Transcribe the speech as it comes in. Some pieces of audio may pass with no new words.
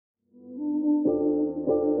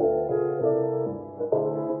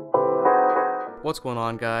What's going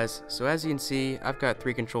on, guys? So as you can see, I've got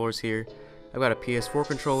three controllers here. I've got a PS4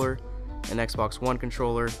 controller, an Xbox One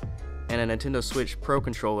controller, and a Nintendo Switch Pro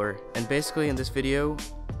controller. And basically in this video,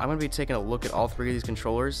 I'm going to be taking a look at all three of these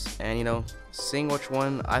controllers and, seeing which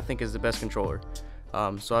one I think is the best controller.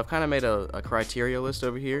 So I've kind of made a criteria list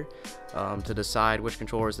over here to decide which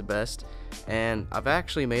controller is the best. And I've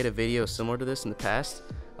actually made a video similar to this in the past.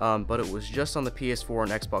 But it was just on the PS4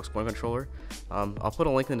 and Xbox One controller. I'll put a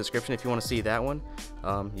link in the description if you want to see that one.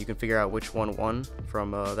 You can figure out which one won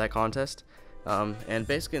from that contest. And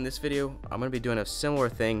basically in this video, I'm going to be doing a similar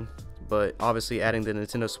thing, but obviously adding the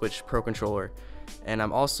Nintendo Switch Pro controller. And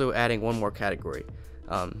I'm also adding one more category.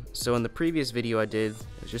 So in the previous video I did,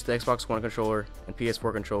 it was just the Xbox One controller and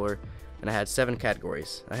PS4 controller, and I had 7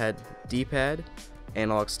 categories. I had D-pad,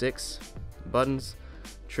 analog sticks, buttons,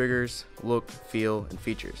 triggers, look, feel, and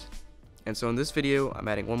features. And so in this video, I'm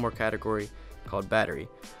adding one more category called battery.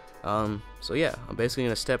 So yeah, I'm basically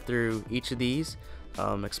going to step through each of these,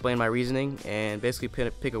 explain my reasoning, and basically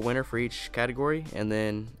pick a winner for each category, and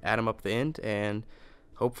then add them up at the end, and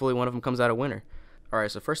hopefully one of them comes out a winner.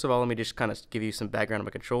 Alright, so first of all, let me just kind of give you some background on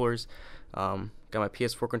my controllers. Got my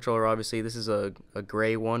PS4 controller, obviously. This is a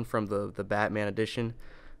gray one from the Batman edition.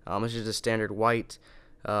 This is a standard white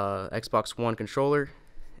Xbox One controller.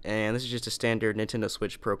 And this is just a standard Nintendo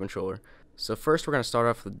Switch Pro controller. So first we're going to start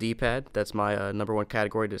off with the D-pad. That's my number one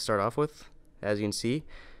category to start off with, as you can see.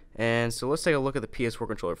 And so let's take a look at the PS4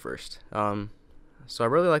 controller first. So I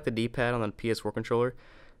really like the D-pad on the PS4 controller.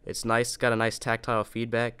 It's nice, it's got a nice tactile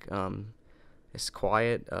feedback. It's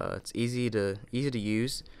quiet, it's easy to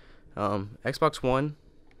use. Xbox One,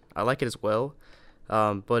 I like it as well,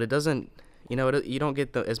 but it doesn't. You don't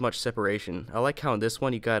get as much separation. I like how in this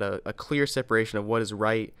one you got a clear separation of what is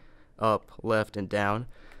right, up, left, and down.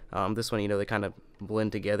 This one, they kind of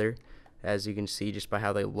blend together, as you can see just by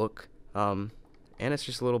how they look. And it's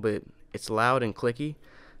just a little bit, it's loud and clicky.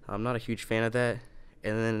 I'm not a huge fan of that.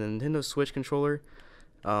 And then the Nintendo Switch controller,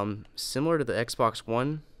 similar to the Xbox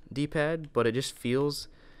One D-pad, but it just feels,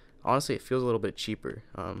 honestly, it feels a little bit cheaper.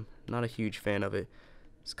 Not a huge fan of it.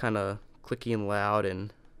 It's kind of clicky and loud,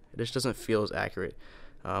 and it just doesn't feel as accurate.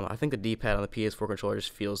 I think the D-pad on the PS4 controller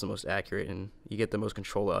just feels the most accurate, and you get the most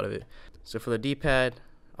control out of it. So for the D-pad,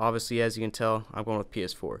 obviously, as you can tell, I'm going with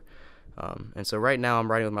PS4. And so right now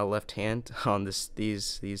I'm writing with my left hand on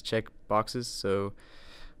these check boxes. So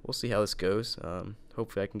we'll see how this goes.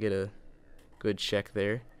 Hopefully I can get a good check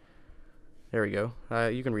there. There we go.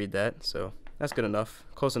 You can read that, so that's good enough,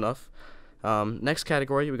 close enough. Next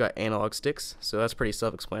category, we got analog sticks, so that's pretty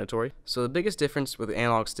self-explanatory. So the biggest difference with the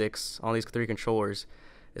analog sticks on these three controllers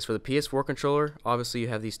is for the PS4 controller, obviously you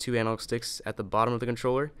have these 2 analog sticks at the bottom of the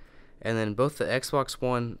controller, and then both the Xbox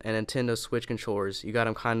One and Nintendo Switch controllers, you got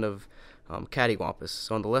them kind of cattywampus.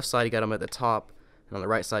 So on the left side you got them at the top, and on the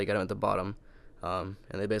right side you got them at the bottom, and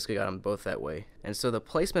they basically got them both that way. And so the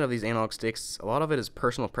placement of these analog sticks, a lot of it is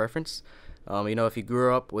personal preference. If you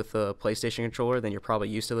grew up with a PlayStation controller, then you're probably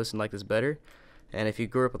used to this and like this better. And if you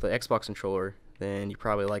grew up with the Xbox controller, then you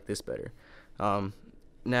probably like this better.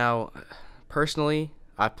 Now, personally,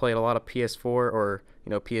 I've played a lot of PS4 or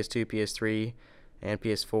PS2, PS3, and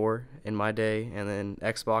PS4 in my day, and then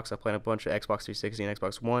Xbox. I played a bunch of Xbox 360 and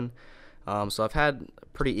Xbox One. So I've had a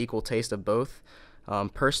pretty equal taste of both.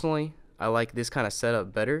 Personally, I like this kind of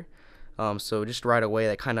setup better. So just right away,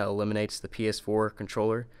 that kind of eliminates the PS4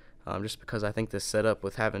 controller. Just because I think this setup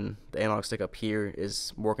with having the analog stick up here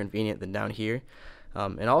is more convenient than down here.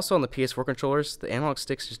 And also on the PS4 controllers, the analog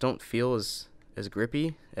sticks just don't feel as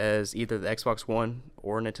grippy as either the Xbox One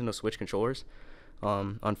or Nintendo Switch controllers,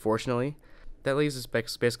 unfortunately. That leaves us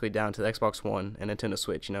basically down to the Xbox One and Nintendo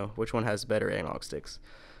Switch, which one has better analog sticks.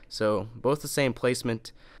 So both the same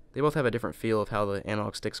placement, they both have a different feel of how the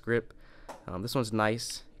analog sticks grip. This one's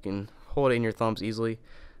nice, you can hold it in your thumbs easily.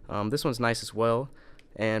 This one's nice as well.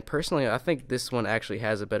 And personally, I think this one actually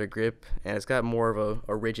has a better grip, and it's got more of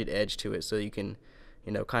a rigid edge to it, so you can,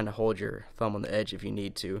 kind of hold your thumb on the edge if you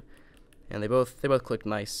need to. And they both click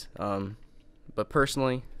nice. But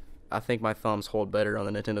personally, I think my thumbs hold better on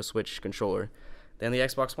the Nintendo Switch controller than the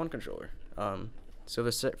Xbox One controller.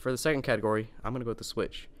 So for the second category, I'm gonna go with the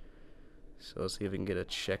Switch. So let's see if we can get a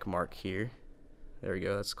check mark here. There we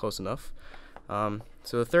go. That's close enough.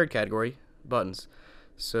 So the third category, buttons.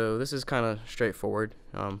 So this is kind of straightforward.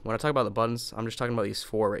 When I talk about the buttons, I'm just talking about these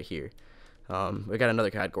 4 right here. We got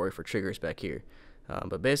another category for triggers back here.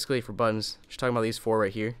 But basically for buttons, just talking about these 4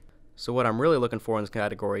 right here. So what I'm really looking for in this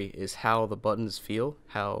category is how the buttons feel,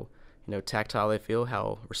 how tactile they feel,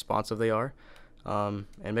 how responsive they are, and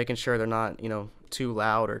making sure they're not too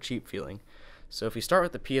loud or cheap feeling. So if you start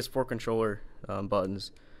with the PS4 controller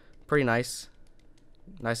buttons, pretty nice.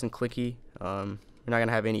 nice and clicky. You're not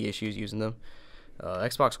gonna have any issues using them.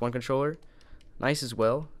 Xbox One controller, nice as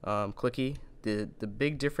well, clicky. The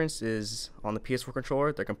big difference is on the PS4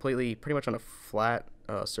 controller, they're pretty much on a flat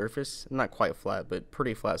surface. Not quite flat, but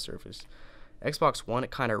pretty flat surface. Xbox One,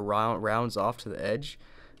 it kind of rounds off to the edge,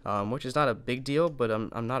 which is not a big deal, but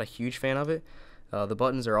I'm not a huge fan of it. The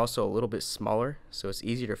buttons are also a little bit smaller, so it's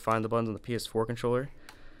easier to find the buttons on the PS4 controller.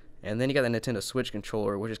 And then you got the Nintendo Switch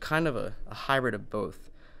controller, which is kind of a hybrid of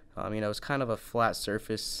both. It's kind of a flat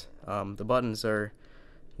surface. The buttons are,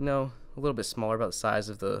 a little bit smaller, about the size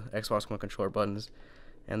of the Xbox One controller buttons,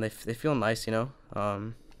 and they feel nice,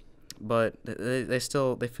 but they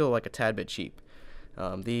feel like a tad bit cheap.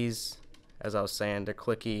 These, as I was saying, they're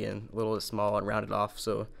clicky and a little bit small and rounded off,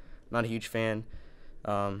 so I'm not a huge fan.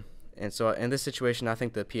 And so in this situation, I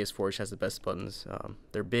think the PS4 just has the best buttons.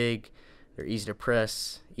 They're big, they're easy to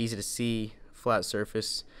press, easy to see, flat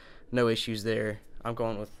surface, no issues there. I'm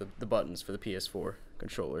going with the buttons for the PS4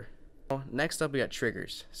 controller. Next up, we got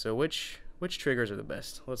triggers. So which triggers are the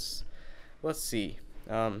best? Let's see.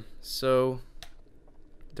 So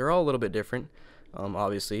they're all a little bit different,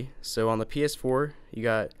 obviously. So on the PS4, you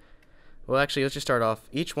got, well, actually, let's just start off.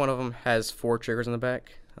 Each one of them has 4 triggers on the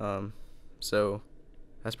back. So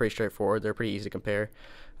that's pretty straightforward. They're pretty easy to compare.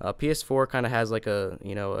 PS4 kind of has like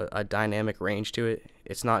a dynamic range to it.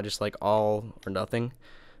 It's not just like all or nothing.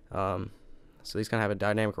 So these kind of have a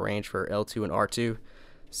dynamic range for L2 and R2.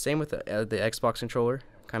 Same with the Xbox controller,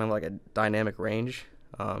 kind of like a dynamic range.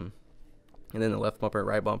 And then the left bumper and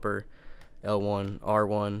right bumper, L1,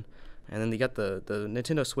 R1, and then you got the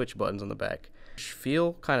Nintendo Switch buttons on the back, which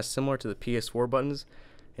feel kind of similar to the PS4 buttons,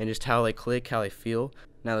 and just how they click, how they feel.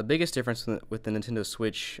 Now the biggest difference with the Nintendo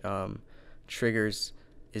Switch triggers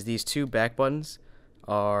is these 2 back buttons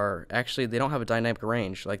are actually, they don't have a dynamic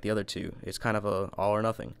range like the other 2. It's kind of a all or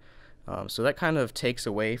nothing. So that kind of takes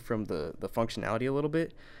away from the functionality a little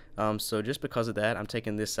bit. So just because of that, I'm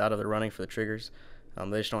taking this out of the running for the triggers.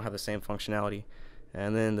 They just don't have the same functionality.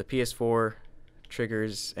 And then the PS4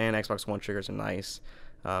 triggers and Xbox One triggers are nice.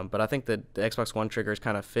 But I think that the Xbox One triggers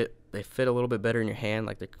kind of fit a little bit better in your hand.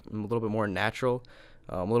 Like they're a little bit more natural,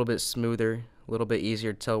 a little bit smoother, a little bit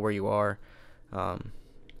easier to tell where you are. The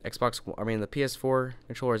PS4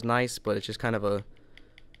 controller is nice, but it's just kind of a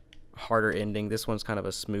harder ending. This one's kind of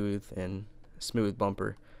a smooth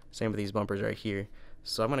bumper. Same with these bumpers right here.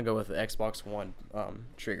 So I'm gonna go with the Xbox One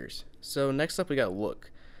triggers. So next up we got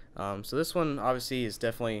look. So this one obviously is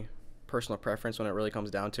definitely personal preference when it really comes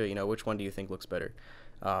down to it. Which one do you think looks better?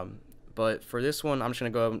 But for this one, I'm just gonna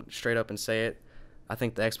go straight up and say it. I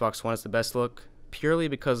think the Xbox One is the best look, purely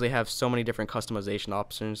because they have so many different customization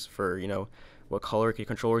options for what color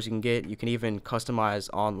controllers you can get. You can even customize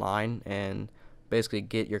online and basically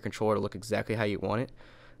get your controller to look exactly how you want it.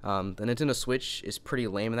 The Nintendo Switch is pretty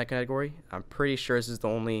lame in that category. I'm pretty sure this is the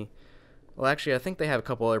only, well, actually I think they have a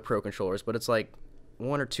couple other Pro controllers, but it's like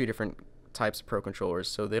 1 or 2 different types of Pro controllers,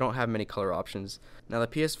 so they don't have many color options. Now the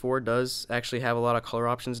PS4 does actually have a lot of color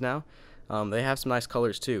options now. They have some nice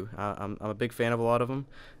colors too. I'm a big fan of a lot of them,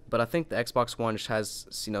 but I think the Xbox One just has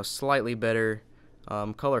slightly better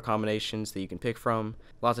color combinations that you can pick from,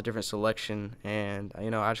 lots of different selection, and I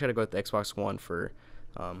just gotta go with the Xbox One for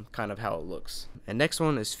kind of how it looks. And next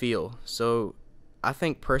one is feel. So I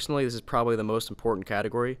think personally this is probably the most important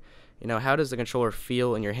category. How does the controller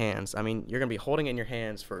feel in your hands? I mean, you're gonna be holding it in your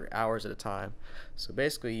hands for hours at a time, so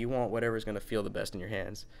basically you want whatever's gonna feel the best in your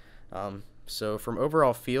hands. So from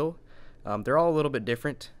overall feel, they're all a little bit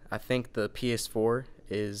different. I think the PS4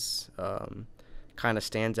 is kind of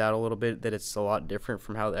stands out a little bit, that it's a lot different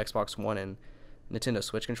from how the Xbox One and Nintendo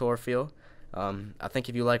Switch controller feel. I think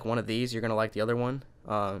if you like one of these, you're going to like the other one.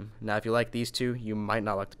 Now if you like these two, you might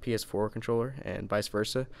not like the PS4 controller, and vice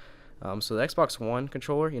versa. So the Xbox One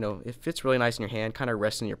controller, it fits really nice in your hand, kind of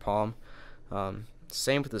rests in your palm.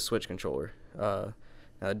 Same with the Switch controller. Now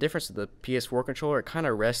the difference with the PS4 controller, it kind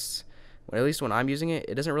of rests, at least when I'm using it,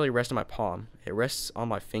 it doesn't really rest in my palm. It rests on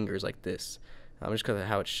my fingers like this, just because of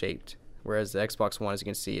how it's shaped. Whereas the Xbox One, as you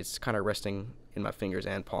can see, it's kind of resting in my fingers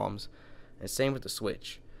and palms. And same with the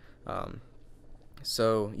Switch.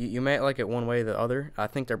 So you may like it one way or the other. I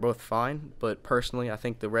think they're both fine, but personally I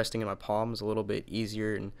think the resting in my palm is a little bit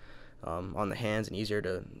easier and on the hands, and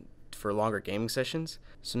easier for longer gaming sessions.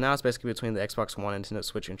 So now it's basically between the Xbox One and Nintendo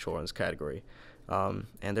Switch controller in this category. And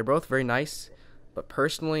they're both very nice, but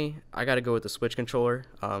personally I gotta go with the Switch controller.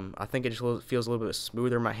 I think it just feels a little bit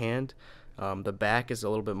smoother in my hand. The back is a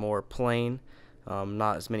little bit more plain,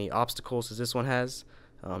 not as many obstacles as this one has.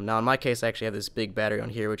 Now in my case I actually have this big battery on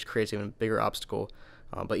here, which creates even a bigger obstacle,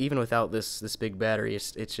 but even without this big battery,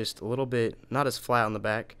 it's just a little bit not as flat on the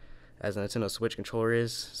back as a Nintendo Switch controller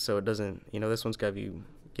is, so it doesn't, this one's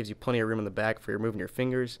gives you plenty of room in the back for moving your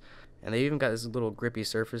fingers, and they even got this little grippy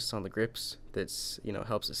surface on the grips that's,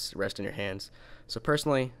 helps it rest in your hands. So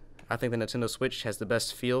personally, I think the Nintendo Switch has the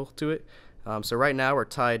best feel to it. So right now we're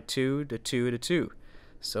tied 2-2-2.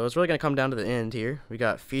 So it's really going to come down to the end here. We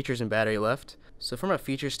got features and battery left. So from a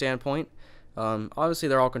feature standpoint, obviously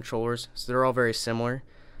they're all controllers, so they're all very similar.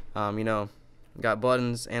 Got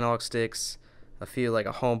buttons, analog sticks, I feel like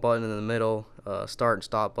a home button in the middle, start and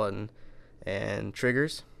stop button, and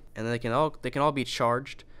triggers. And then they can all be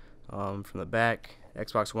charged from the back.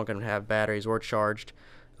 Xbox One can have batteries or charged.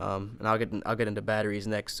 And I'll get into batteries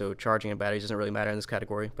next. So charging and batteries doesn't really matter in this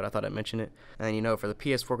category, but I thought I'd mention it. And for the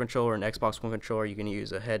PS4 controller and Xbox One controller, you can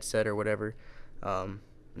use a headset or whatever. Now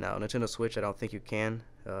Nintendo Switch, I don't think you can.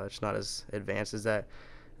 It's not as advanced as that.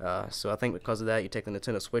 So I think because of that, you take the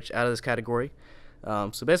Nintendo Switch out of this category.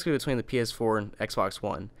 So basically between the PS4 and Xbox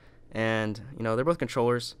One, and they're both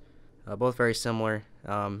controllers, both very similar.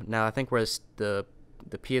 Now I think where the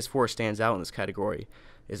PS4 stands out in this category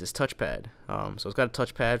is its touchpad. So it's got a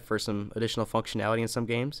touchpad for some additional functionality in some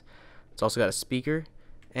games. It's also got a speaker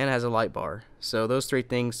and it has a light bar. So those three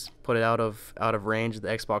things put it out of range of the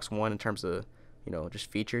Xbox One in terms of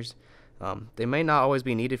just features. They may not always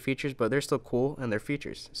be needed features, but they're still cool and they're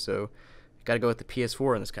features. So you got to go with the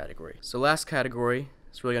PS4 in this category. So last category,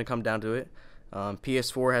 it's really gonna come down to it.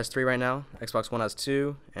 PS4 has 3 right now, Xbox One has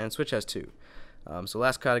 2, and Switch has 2. So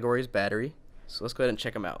last category is battery. So let's go ahead and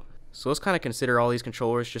check them out. So let's kind of consider all these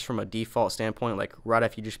controllers just from a default standpoint, like right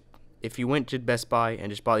after if you went to Best Buy and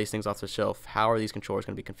just bought these things off the shelf, how are these controllers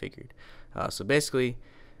going to be configured? So basically,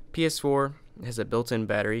 PS4 has a built-in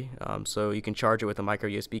battery, so you can charge it with a micro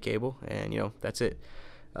USB cable, and that's it.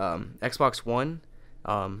 Xbox One,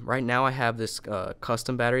 right now I have this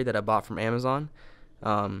custom battery that I bought from Amazon.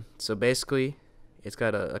 So basically, it's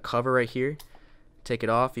got a cover right here. Take it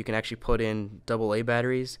off, you can actually put in AA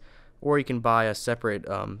batteries, or you can buy a separate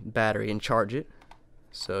battery and charge it.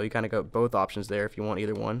 So you kind of got both options there if you want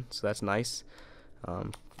either one, so that's nice.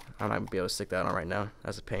 I'm not going to be able to stick that on right now,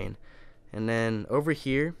 that's a pain. And then over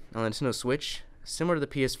here on the Nintendo Switch, similar to the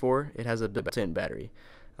PS4, it has a built-in battery,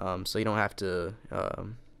 so you don't have to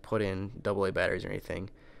put in AA batteries or anything.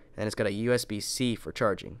 And it's got a USB-C for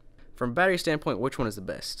charging. From a battery standpoint, which one is the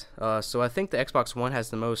best? So I think the Xbox One has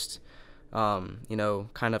the most kind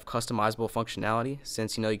of customizable functionality,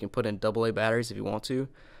 since you can put in AA batteries if you want to,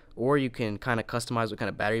 or you can kind of customize what kind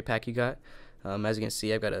of battery pack you got. As you can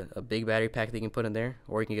see, I've got a big battery pack that you can put in there,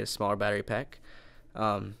 or you can get a smaller battery pack.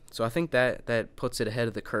 So I think that puts it ahead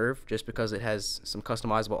of the curve just because it has some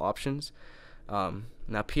customizable options.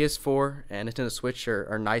 Now PS4 and Nintendo Switch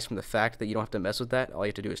are nice from the fact that you don't have to mess with that. All you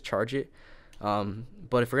have to do is charge it.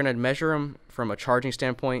 But if we're going to measure them from a charging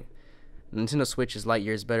standpoint, Nintendo Switch is light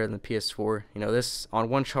years better than the PS4. This on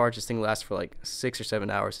one charge, this thing lasts for like 6 or 7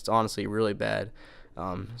 hours. It's honestly really bad.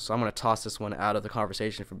 So I'm going to toss this one out of the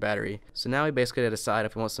conversation for battery. So now we basically decide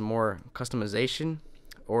if we want some more customization,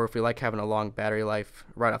 or if we like having a long battery life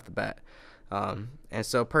right off the bat. And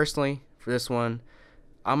so personally, for this one,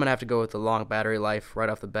 I'm going to have to go with the long battery life right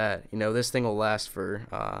off the bat. This thing will last for,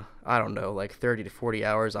 I don't know, like 30 to 40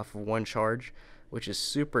 hours off of one charge, which is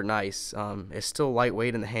super nice. It's still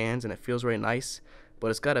lightweight in the hands and it feels really nice, but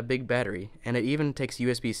it's got a big battery, and it even takes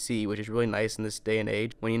USB-C, which is really nice in this day and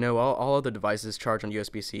age when all other devices charge on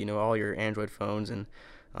USB-C. All your Android phones and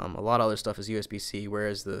a lot of other stuff is USB-C,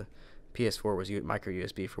 whereas the PS4 was micro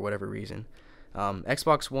USB for whatever reason.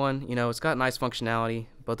 Xbox One, it's got nice functionality,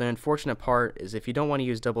 but the unfortunate part is if you don't want to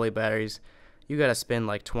use AA batteries, you got to spend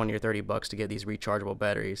like $20 or $30 to get these rechargeable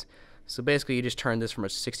batteries. So basically, you just turn this from a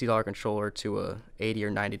 $60 controller to a $80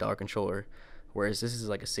 or $90 controller, whereas this is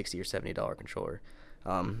like a $60 or $70 controller.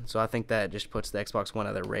 So I think that just puts the Xbox One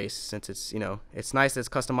out of the race, since it's it's nice that it's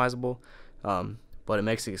customizable, but it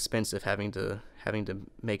makes it expensive having to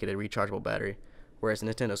make it a rechargeable battery. Whereas the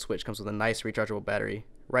Nintendo Switch comes with a nice rechargeable battery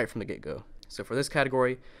right from the get-go. So for this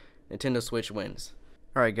category, Nintendo Switch wins.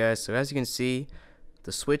 Alright guys, so as you can see,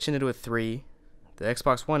 the Switch ended with 3, the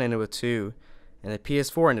Xbox One ended with 2, and the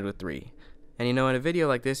PS4 ended with 3. And in a video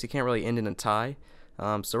like this, you can't really end in a tie,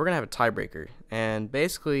 so we're going to have a tiebreaker. And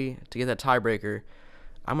basically, to get that tiebreaker,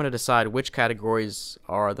 I'm going to decide which categories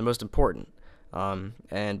are the most important.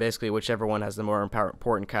 And basically, whichever one has the more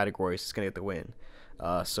important categories is going to get the win.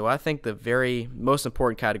 So I think the very most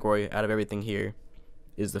important category out of everything here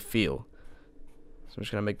is the feel. So I'm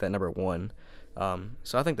just going to make that number 1.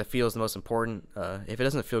 So I think the feel is the most important. If it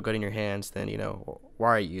doesn't feel good in your hands, then, why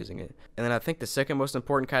are you using it? And then I think the second most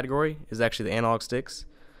important category is actually the analog sticks.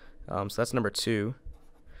 So that's number 2.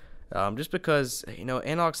 Just because,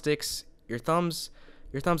 analog sticks, your thumbs,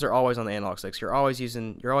 your thumbs are always on the analog sticks. You're always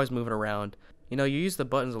moving around. You know, you use the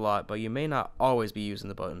buttons a lot, but you may not always be using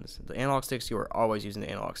the buttons. The analog sticks, you are always using the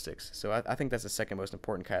analog sticks. So I think that's the second most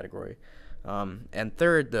important category. And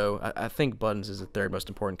third, though, I think buttons is the third most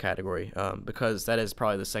important category, because that is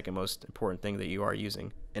probably the second most important thing that you are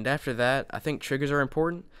using. And after that, I think triggers are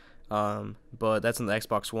important, but that's on the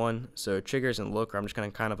Xbox One. So triggers and look, I'm just going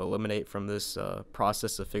to kind of eliminate from this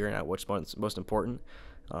process of figuring out which one's most important.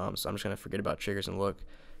 So I'm just going to forget about triggers and look.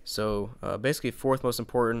 So basically, fourth most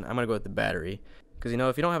important, I'm going to go with the battery. Because, you know,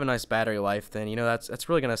 if you don't have a nice battery life, then, you know, that's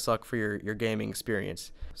really going to suck for your gaming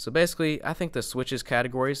experience. So basically, I think the Switch's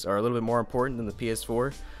categories are a little bit more important than the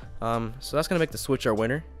PS4. So that's going to make the Switch our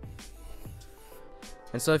winner.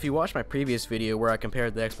 And so if you watched my previous video where I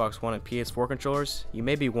compared the Xbox One and PS4 controllers, you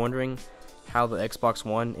may be wondering how the Xbox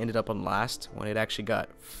One ended up on last when it actually got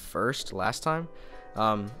first last time.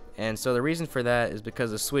 And so the reason for that is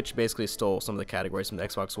because the Switch basically stole some of the categories from the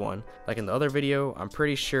Xbox One. Like in the other video, I'm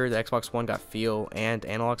pretty sure the Xbox One got feel and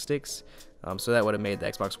analog sticks, so that would have made the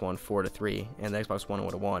Xbox One 4-3, and the Xbox One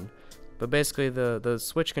would have won. But basically, the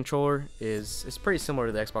Switch controller is pretty similar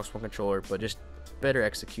to the Xbox One controller, but just better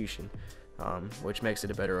execution, which makes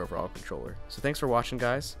it a better overall controller. So thanks for watching,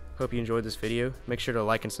 guys. Hope you enjoyed this video. Make sure to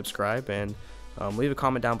like and subscribe, and leave a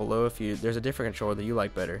comment down below if there's a different controller that you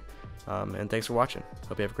like better. And thanks for watching.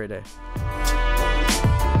 Hope you have a great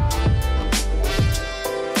day.